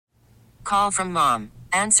Call from mom.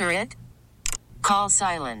 Answer it. Call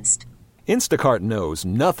silenced. Instacart knows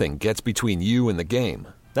nothing gets between you and the game.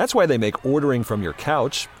 That's why they make ordering from your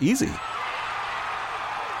couch easy.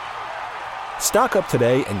 Stock up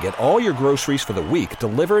today and get all your groceries for the week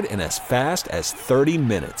delivered in as fast as 30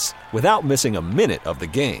 minutes without missing a minute of the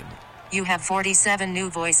game. You have 47 new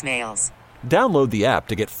voicemails. Download the app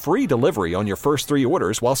to get free delivery on your first 3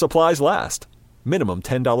 orders while supplies last. Minimum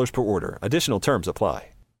 $10 per order. Additional terms apply.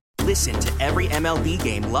 Listen to every MLB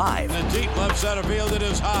game live. In the deep left center field, it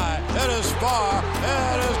is high, it is far,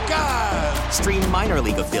 it is gone. Stream minor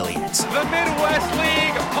league affiliates. The Midwest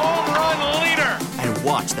League home run leader. And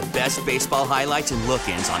watch the best baseball highlights and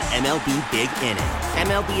look-ins on MLB Big Inning.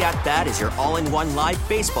 MLB At Bat is your all-in-one live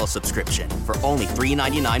baseball subscription for only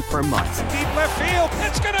 $3.99 per month. Deep left field,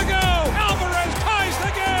 it's gonna go. Alvarez ties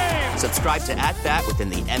the game. Subscribe to At Bat within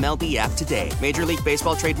the MLB app today. Major League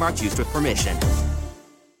Baseball trademarks used with permission.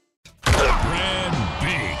 Brad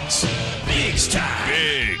Biggs. Biggs time.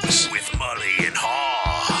 Biggs. With Mully and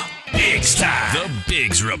Haugh. Biggs time. The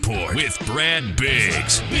Biggs Report with Brad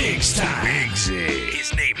Biggs. Biggs time. Biggsy.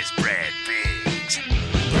 His name is Brad Biggs.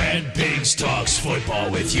 Brad Biggs talks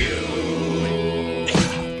football with you.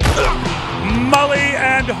 Mully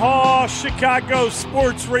and Haugh, Chicago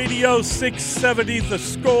Sports Radio 670 The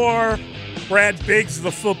Score. Brad Biggs,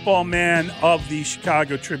 the football man of the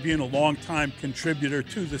Chicago Tribune, a longtime contributor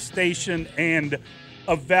to the station and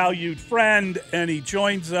a valued friend, and he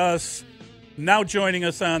joins us, now joining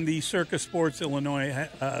us on the Circa Sports Illinois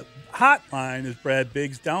hotline is Brad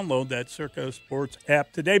Biggs. Download that Circa Sports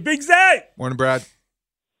app today. Biggs! Morning, Brad.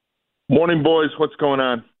 Morning, boys. What's going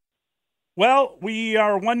on? Well, we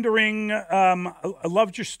are wondering, I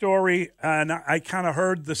loved your story, and I kind of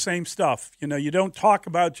heard the same stuff. You know, you don't talk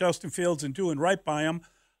about Justin Fields and doing right by him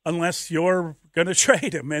unless you're going to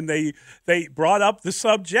trade him. And they brought up the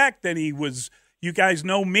subject, and he was, you guys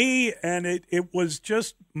know me, and it was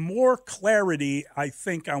just more clarity, I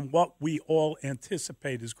think, on what we all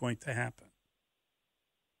anticipate is going to happen.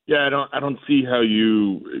 Yeah, I don't see how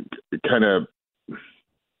you kind of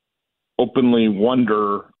openly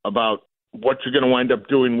wonder about what you're going to wind up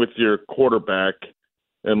doing with your quarterback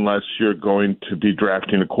unless you're going to be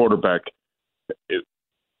drafting a quarterback.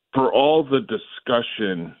 For all the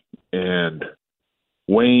discussion and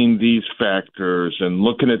weighing these factors and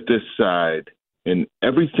looking at this side and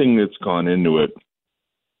everything that's gone into it,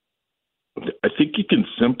 I think you can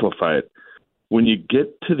simplify it. When you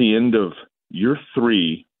get to the end of year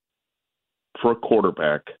 3 for a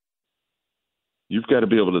quarterback, you've got to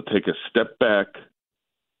be able to take a step back,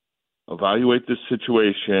 evaluate this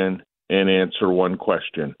situation, and answer one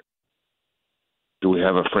question. Do we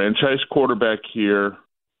have a franchise quarterback here,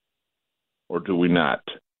 or do we not?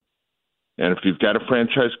 And if you've got a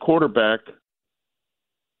franchise quarterback,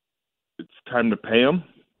 it's time to pay him.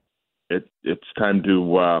 It's time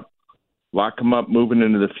to lock him up moving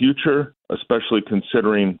into the future, especially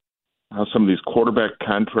considering how some of these quarterback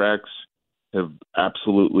contracts have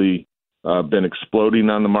absolutely been exploding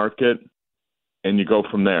on the market, and you go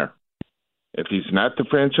from there. If he's not the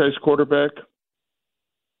franchise quarterback,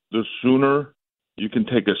 the sooner you can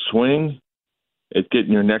take a swing at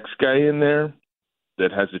getting your next guy in there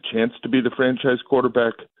that has a chance to be the franchise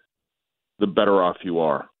quarterback, the better off you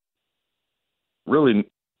are. Really,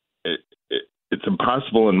 it's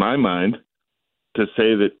impossible in my mind to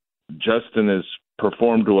say that Justin has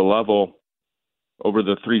performed to a level over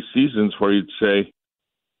the 3 seasons where you'd say,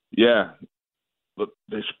 yeah, look,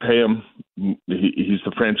 they should pay him. He's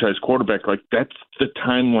the franchise quarterback. Like, that's the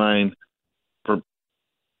timeline for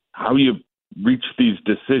how you reach these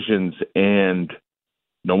decisions. And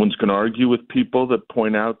no one's going to argue with people that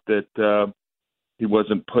point out that he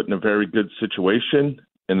wasn't put in a very good situation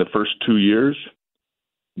in the first 2 years.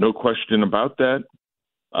 No question about that.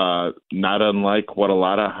 Not unlike what a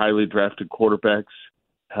lot of highly drafted quarterbacks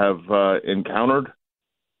have encountered.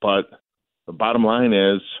 But the bottom line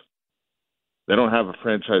is they don't have a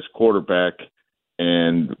franchise quarterback,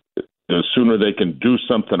 and the sooner they can do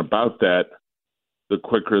something about that, the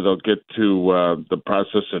quicker they'll get to the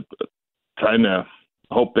process of trying to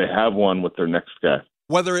hope they have one with their next guy.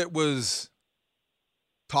 Whether it was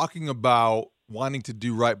talking about wanting to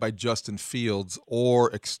do right by Justin Fields or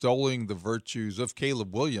extolling the virtues of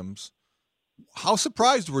Caleb Williams, how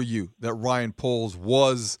surprised were you that Ryan Poles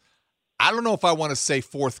was, I don't know if I want to say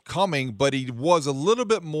forthcoming, but he was a little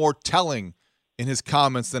bit more telling in his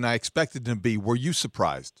comments than I expected him to be? Were you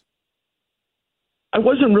surprised? I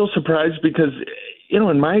wasn't real surprised because,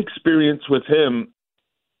 in my experience with him,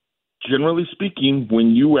 generally speaking,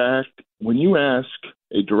 when you ask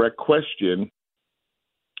a direct question,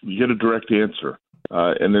 you get a direct answer.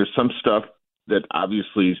 And there's some stuff that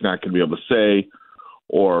obviously he's not going to be able to say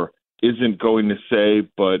or isn't going to say,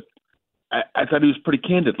 but I thought he was pretty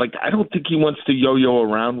candid. Like, I don't think he wants to yo-yo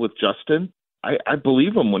around with Justin. I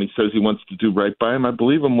believe him when he says he wants to do right by him. I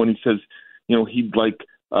believe him when he says, he'd like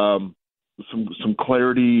some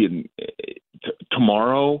clarity and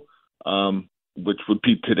tomorrow, which would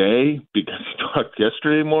be today because he talked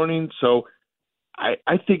yesterday morning. So I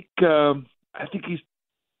think he's,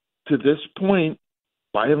 to this point,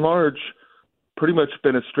 by and large, pretty much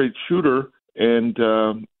been a straight shooter, and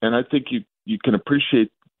I think you can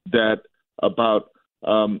appreciate that about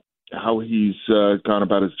how he's gone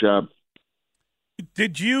about his job.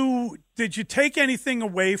 Did you take anything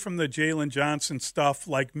away from the Jalen Johnson stuff?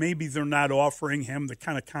 Like maybe they're not offering him the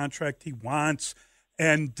kind of contract he wants,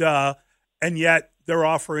 and yet they're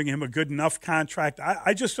offering him a good enough contract.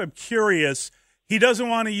 I just am curious. He doesn't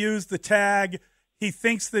want to use the tag. He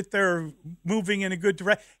thinks that they're moving in a good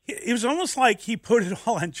direction. It was almost like he put it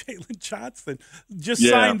all on Jalen Johnson. Just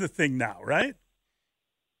signed the thing now, right?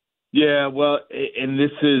 Yeah, well, and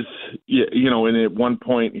this is, and at one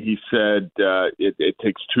point he said it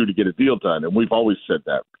takes two to get a deal done. And we've always said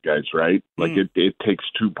that, guys, right? Like it takes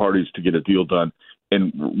two parties to get a deal done.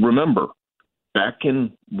 And remember, back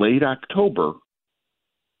in late October,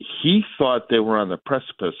 he thought they were on the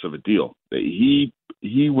precipice of a deal.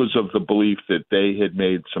 He was of the belief that they had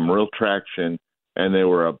made some real traction and they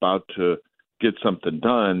were about to get something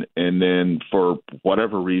done. And then for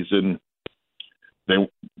whatever reason, they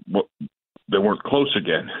weren't close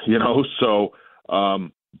again, So,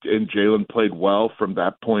 and Jalen played well from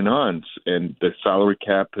that point on, and the salary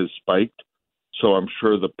cap has spiked. So I'm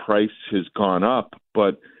sure the price has gone up.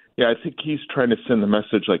 But yeah, I think he's trying to send the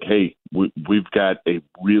message like, hey, we've got a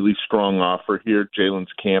really strong offer here.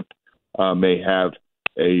 Jalen's camp may have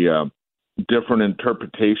a different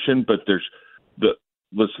interpretation, but there's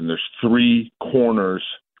three corners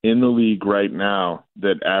in the league right now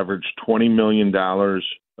that average $20 million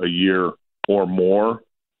a year or more.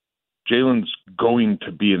 Jalen's going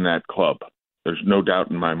to be in that club. There's no doubt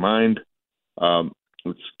in my mind.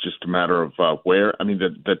 It's just a matter of where. I mean,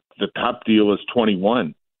 the top deal is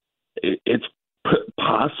 21. It's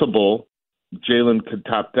possible Jalen could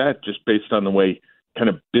top that just based on the way kind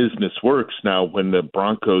of business works now. When the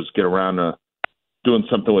Broncos get around to doing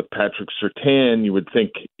something with Patrick Surtain, you would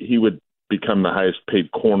think he would become the highest paid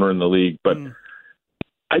corner in the league. But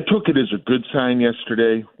I took it as a good sign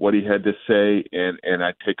yesterday, what he had to say, and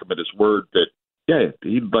I take him at his word that, yeah,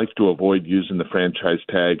 he'd like to avoid using the franchise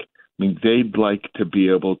tag. I mean, they'd like to be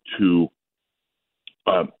able to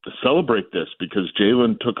celebrate this because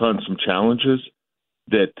Jalen took on some challenges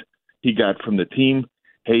that he got from the team.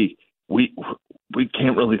 Hey, we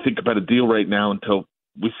can't really think about a deal right now until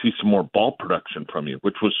we see some more ball production from you,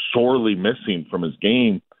 which was sorely missing from his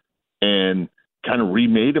game, and kind of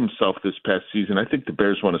remade himself this past season. I think the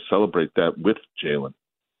Bears want to celebrate that with Jalen.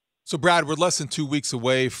 So, Brad, we're less than 2 weeks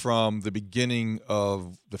away from the beginning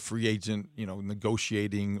of the free agent,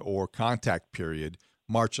 negotiating or contact period,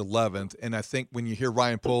 March 11th. And I think when you hear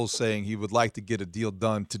Ryan Poles saying he would like to get a deal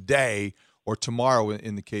done today or tomorrow,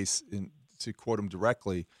 in the case, to quote him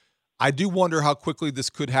directly, I do wonder how quickly this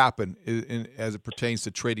could happen as it pertains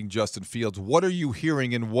to trading Justin Fields. What are you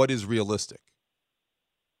hearing, and what is realistic?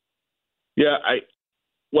 Yeah, it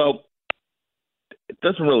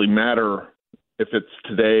doesn't really matter if it's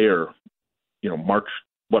today or, March,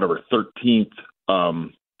 13th,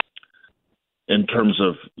 in terms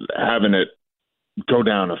of having it go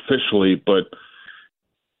down officially. But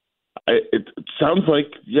it sounds like,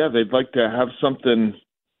 they'd like to have something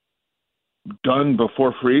done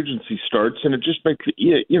before free agency starts. And it just makes it,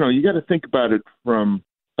 you got to think about it from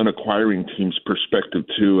an acquiring team's perspective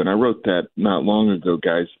too. And I wrote that not long ago,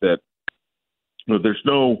 guys, that there's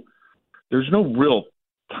no real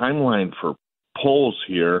timeline for polls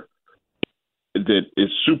here that is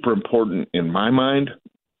super important in my mind.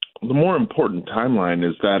 The more important timeline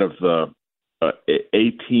is that of the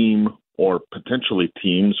a team or potentially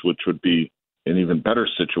teams, which would be an even better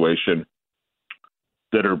situation,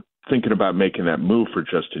 that are thinking about making that move for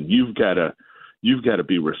Justin. You've got to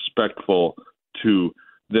be respectful to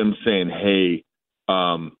them saying, hey,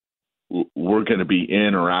 we're going to be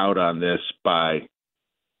in or out on this by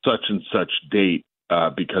such and such date,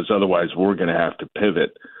 because otherwise we're going to have to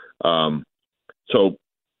pivot. So,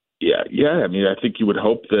 I mean, I think you would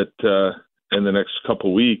hope that in the next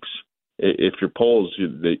couple of weeks, if you're Poles,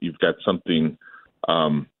 that you've got something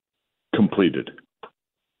completed.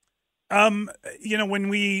 When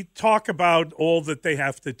we talk about all that they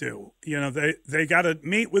have to do, they got to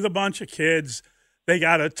meet with a bunch of kids. They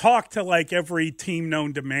got to talk to like every team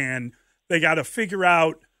known to man. They got to figure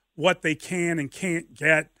out what they can and can't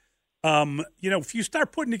get. If you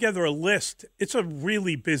start putting together a list, it's a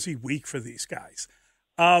really busy week for these guys.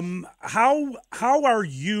 How are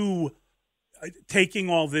you taking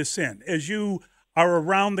all this in? As you are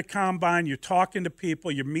around the combine, you're talking to people,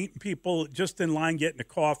 you're meeting people just in line getting a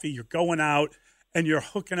coffee, you're going out and you're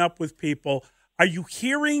hooking up with people. Are you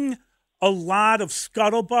hearing a lot of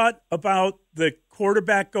scuttlebutt about the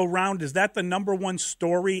quarterback go round? Is that the number one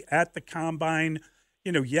story at the combine?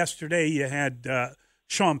 Yesterday you had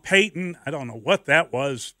Sean Payton. I don't know what that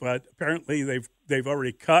was, but apparently they've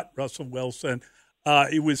already cut Russell Wilson.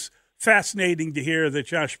 It was fascinating to hear that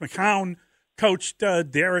Josh McCown coached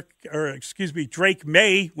Drake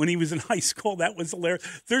May when he was in high school. That was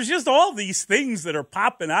hilarious. There's just all these things that are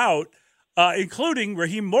popping out, including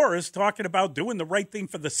Raheem Morris talking about doing the right thing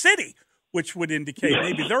for the city, which would indicate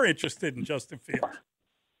maybe they're interested in Justin Fields.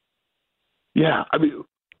 Yeah, I mean,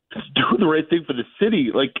 doing the right thing for the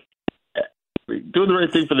city, doing the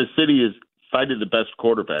right thing for the city is finding the best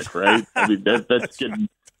quarterback, right? I mean, that's getting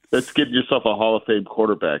yourself a Hall of Fame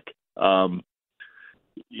quarterback. Quarterbacks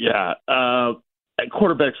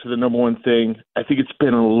are the number one thing. I think it's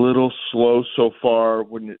been a little slow so far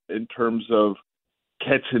in terms of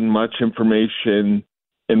catching much information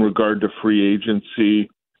in regard to free agency.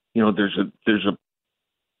 There's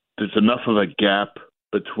enough of a gap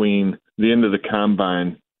between the end of the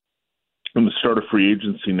combine and the start of free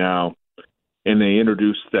agency now, and they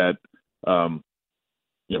introduced that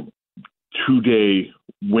 2-day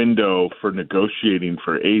window for negotiating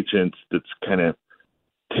for agents that's kind of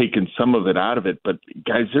taken some of it out of it. But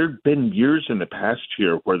guys, there have been years in the past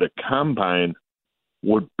year where the combine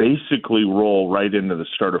would basically roll right into the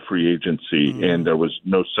start of free agency, and there was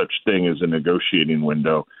no such thing as a negotiating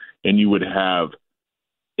window. And you would have,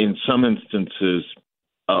 in some instances,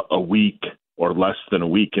 a week or less than a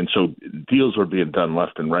week. And so deals were being done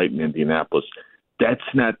left and right in Indianapolis. That's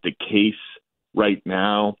not the case right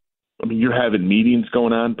now. I mean, you're having meetings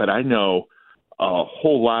going on, but I know a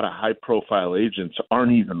whole lot of high-profile agents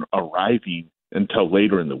aren't even arriving until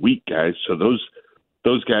later in the week, guys. So those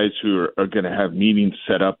guys who are going to have meetings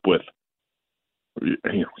set up with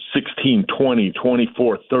 16, 20,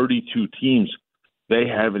 24, 32 teams, they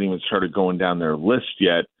haven't even started going down their list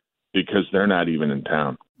yet because they're not even in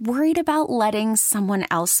town. Worried about letting someone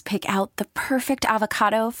else pick out the perfect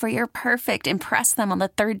avocado for your perfect impress them on the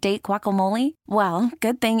third date guacamole? Well,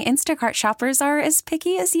 good thing Instacart shoppers are as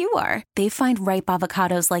picky as you are. They find ripe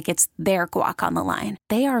avocados like it's their guac on the line.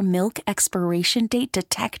 They are milk expiration date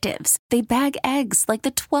detectives. They bag eggs like the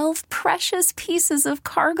 12 precious pieces of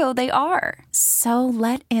cargo they are. So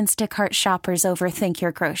let Instacart shoppers overthink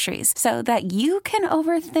your groceries so that you can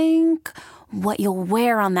overthink what you'll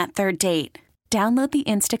wear on that third date. Download the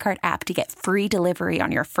Instacart app to get free delivery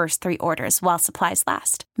on your first 3 orders while supplies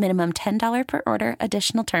last. Minimum $10 per order.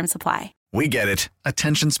 Additional terms apply. We get it.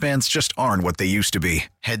 Attention spans just aren't what they used to be.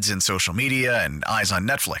 Heads in social media and eyes on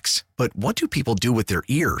Netflix. But what do people do with their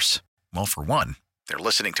ears? Well, for one, they're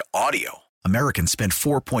listening to audio. Americans spend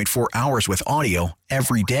 4.4 hours with audio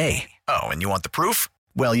every day. Oh, and you want the proof?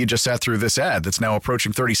 Well, you just sat through this ad that's now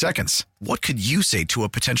approaching 30 seconds. What could you say to a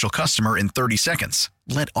potential customer in 30 seconds?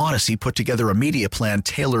 Let Odyssey put together a media plan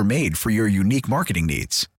tailor-made for your unique marketing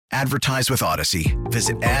needs. Advertise with Odyssey.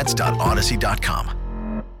 Visit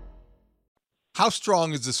ads.odyssey.com. How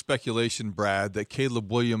strong is the speculation, Brad, that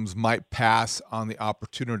Caleb Williams might pass on the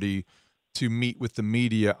opportunity to meet with the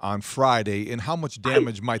media on Friday, and how much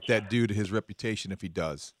damage might that do to his reputation if he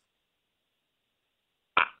does?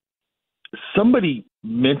 Somebody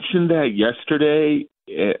mentioned that yesterday,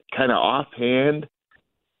 kind of offhand,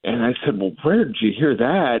 and I said, well, where did you hear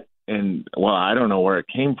that? And, well, I don't know where it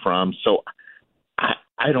came from, so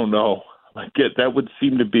I don't know. That would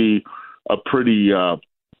seem to be a pretty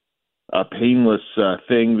painless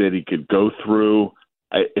thing that he could go through.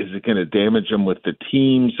 Is it going to damage him with the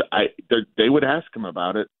teams? They would ask him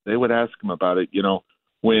about it.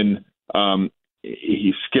 When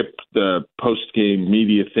he skipped the post-game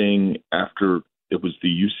media thing after it was the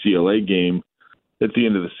UCLA game at the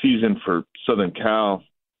end of the season for Southern Cal.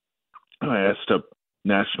 I asked a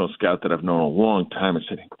national scout that I've known a long time. I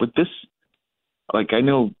said, would this, I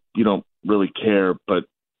know you don't really care, but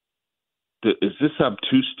is this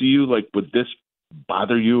obtuse to you? Would this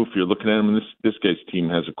bother you if you're looking at him? And this guy's team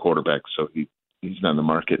has a quarterback, so he's not in the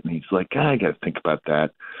market. And he's like, I got to think about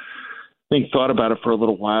that. He thought about it for a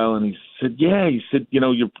little while, and he said,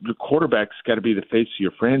 your quarterback's got to be the face of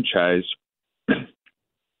your franchise.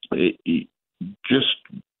 Just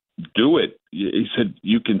do it. He said,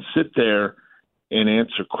 you can sit there and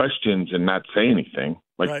answer questions and not say anything.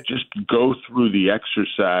 Right. Just go through the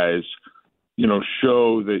exercise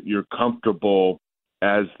show that you're comfortable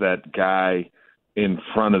as that guy in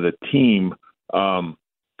front of the team.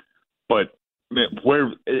 But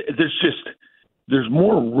where there's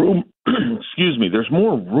more room, there's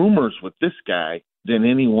more rumors with this guy than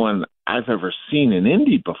anyone I've ever seen in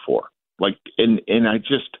Indy before. And I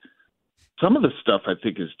just, some of the stuff I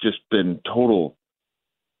think has just been total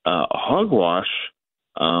hogwash.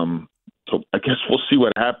 So I guess we'll see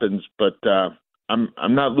what happens, but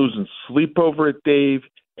I'm not losing sleep over it, Dave.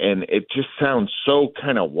 And it just sounds so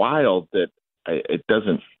kind of wild that it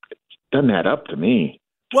doesn't add up to me.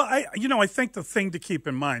 Well, I think the thing to keep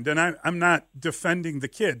in mind, and I'm not defending the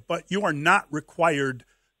kid, but you are not required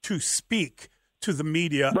to speak to the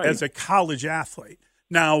media as a college athlete.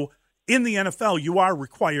 Now, in the NFL, you are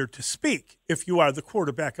required to speak if you are the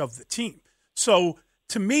quarterback of the team. So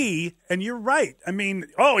to me, and you're right, I mean,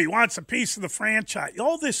 he wants a piece of the franchise.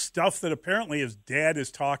 All this stuff that apparently his dad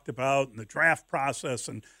has talked about in the draft process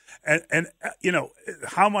and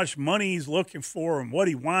how much money he's looking for and what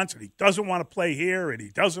he wants, and he doesn't want to play here and he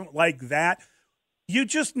doesn't like that. You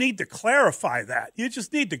just need to clarify that. You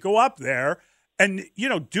just need to go up there and,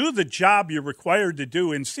 do the job you're required to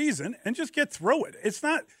do in season and just get through it. It's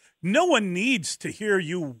not – no one needs to hear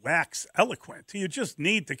you wax eloquent. You just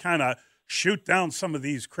need to kind of shoot down some of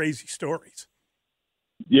these crazy stories.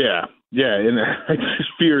 Yeah, and I just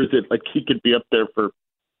fear that he could be up there for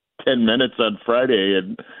 10 minutes on Friday,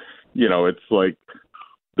 and it's like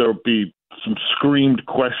there'll be some screamed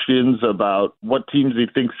questions about what teams he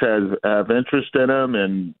thinks have interest in him,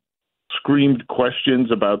 and screamed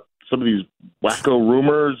questions about some of these wacko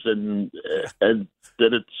rumors, and that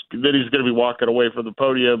he's going to be walking away from the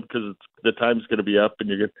podium because the time's going to be up, and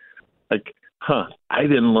you're going I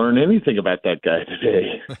didn't learn anything about that guy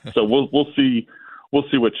today. So we'll see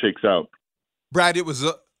what shakes out. Brad, it was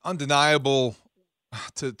undeniable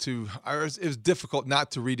it was difficult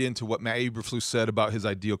not to read into what Matt Eberflus said about his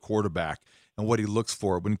ideal quarterback and what he looks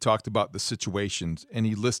for when he talked about the situations, and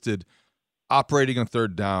he listed operating on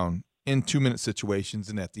third down in 2-minute situations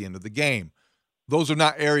and at the end of the game. Those are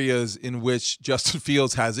not areas in which Justin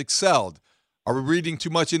Fields has excelled. Are we reading too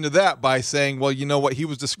much into that by saying, well, you know what, he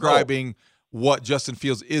was describing what Justin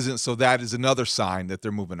Fields isn't, so that is another sign that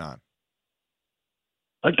they're moving on?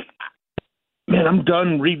 Man, I'm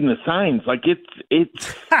done reading the signs.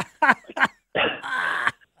 It's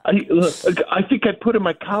I think I put in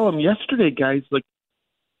my column yesterday, guys,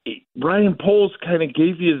 Ryan Poles kind of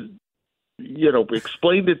gave you,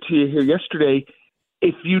 explained it to you here yesterday.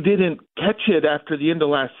 If you didn't catch it after the end of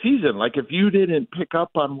last season, if you didn't pick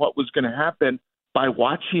up on what was going to happen by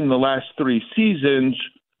watching the last 3 seasons,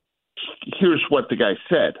 here's what the guy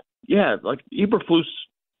said. Yeah, Eberflus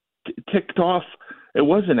ticked off. It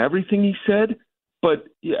wasn't everything he said, but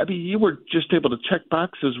you were just able to check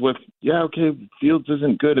boxes with, Fields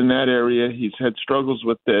isn't good in that area. He's had struggles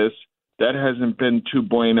with this. That hasn't been too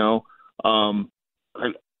bueno. I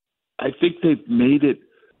think they've made it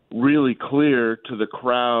really clear to the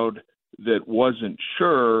crowd that wasn't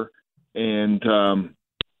sure, and for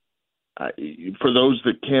those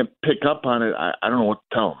that can't pick up on it, I don't know what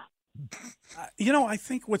to tell them. I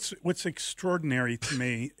think what's extraordinary to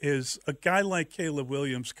me is a guy like Caleb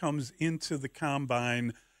Williams comes into the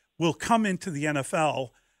combine, will come into the NFL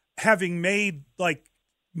having made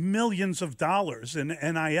millions of dollars in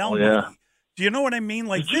NIL money. Do you know what I mean?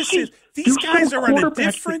 These guys are in a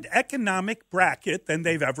different economic bracket than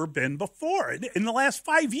they've ever been before. In the last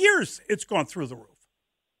 5 years, it's gone through the roof.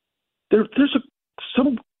 There's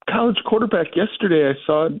some college quarterback yesterday I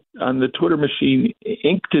saw on the Twitter machine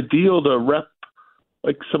inked a deal to rep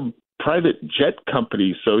some private jet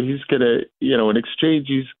company. So he's going to, in exchange,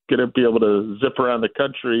 he's going to be able to zip around the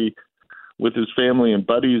country with his family and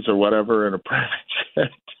buddies or whatever in a private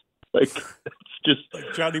jet. It's just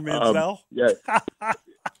Johnny Manziel.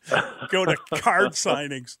 Go to card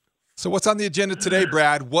signings. So what's on the agenda today,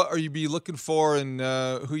 Brad? What are you be looking for, and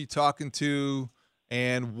who you talking to,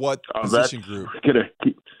 and what position group?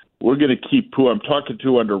 We're gonna keep who I'm talking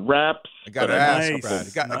to under wraps. I got to ask, Brad.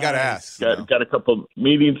 I got to ask. Got a couple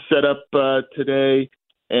meetings set up today,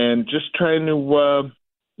 and just trying to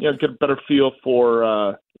get a better feel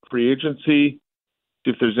for free agency. See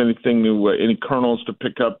if there's anything new, any kernels to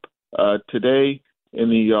pick up today in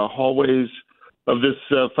the hallways of this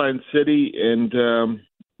fine city, and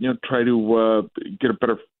try to get a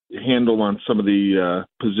better handle on some of the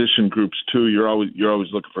position groups too. You're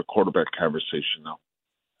always looking for a quarterback conversation, though.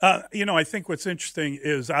 I think what's interesting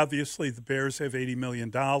is obviously the Bears have $80 million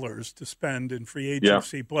to spend in free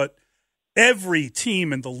agency, but every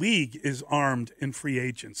team in the league is armed in free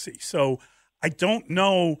agency. So I don't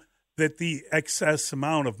know that the excess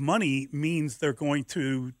amount of money means they're going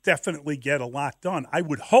to definitely get a lot done. I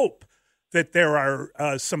would hope that there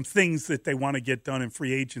are some things that they want to get done in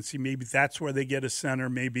free agency. Maybe that's where they get a center.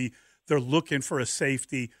 Maybe they're looking for a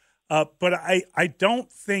safety. But I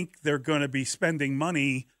don't think they're going to be spending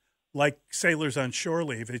money like sailors on shore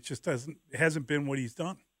leave. It just hasn't been what he's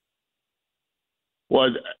done.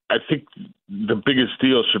 Well, I think the biggest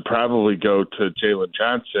deal should probably go to Jalen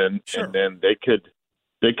Johnson, Sure. And then they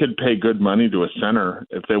could pay good money to a center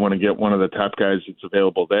if they want to get one of the top guys that's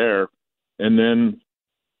available there. And then,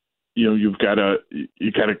 you got to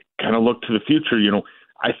kind of look to the future.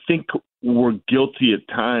 I think we're guilty at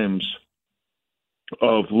times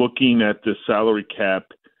of looking at the salary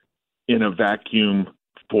cap in a vacuum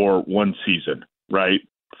for one season, right?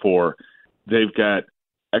 They've got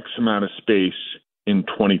X amount of space in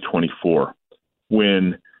 2024,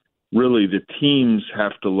 when really the teams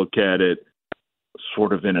have to look at it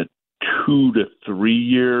sort of in a 2 to 3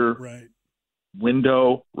 year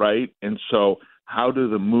window, right? And so how do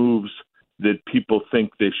the moves that people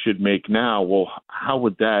think they should make now, well, how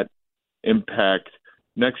would that impact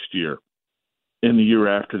next year and the year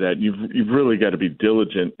after that? You've really got to be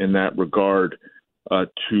diligent in that regard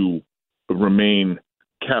to remain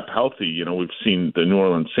cap healthy. We've seen the New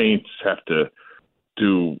Orleans Saints have to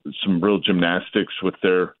do some real gymnastics with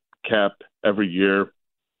their cap every year.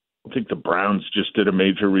 I think the Browns just did a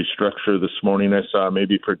major restructure this morning. I saw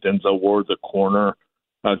maybe for Denzel Ward, the corner.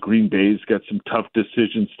 Green Bay's got some tough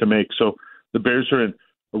decisions to make. So the Bears are in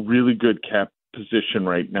a really good cap position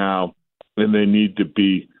right now, and they need to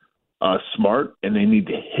be smart, and they need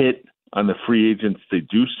to hit on the free agents they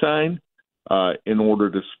do sign in order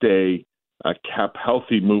to stay cap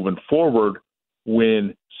healthy moving forward,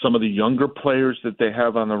 when some of the younger players that they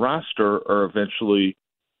have on the roster are eventually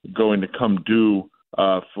going to come due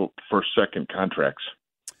for second contracts.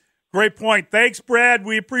 Great point. Thanks, Brad.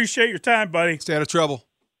 We appreciate your time, buddy. Stay out of trouble.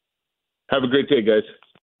 Have a great day, guys.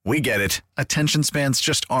 We get it. Attention spans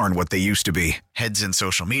just aren't what they used to be. Heads in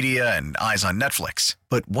social media and eyes on Netflix.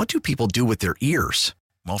 But what do people do with their ears?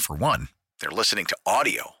 Well, for one, they're listening to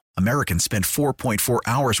audio. Americans spend 4.4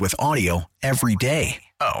 hours with audio every day.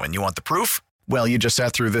 Oh, and you want the proof? Well, you just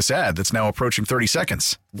sat through this ad that's now approaching 30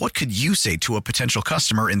 seconds. What could you say to a potential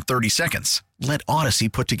customer in 30 seconds? Let Odyssey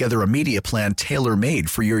put together a media plan tailor-made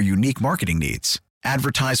for your unique marketing needs.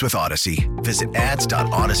 Advertise with Odyssey. Visit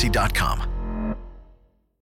ads.odyssey.com.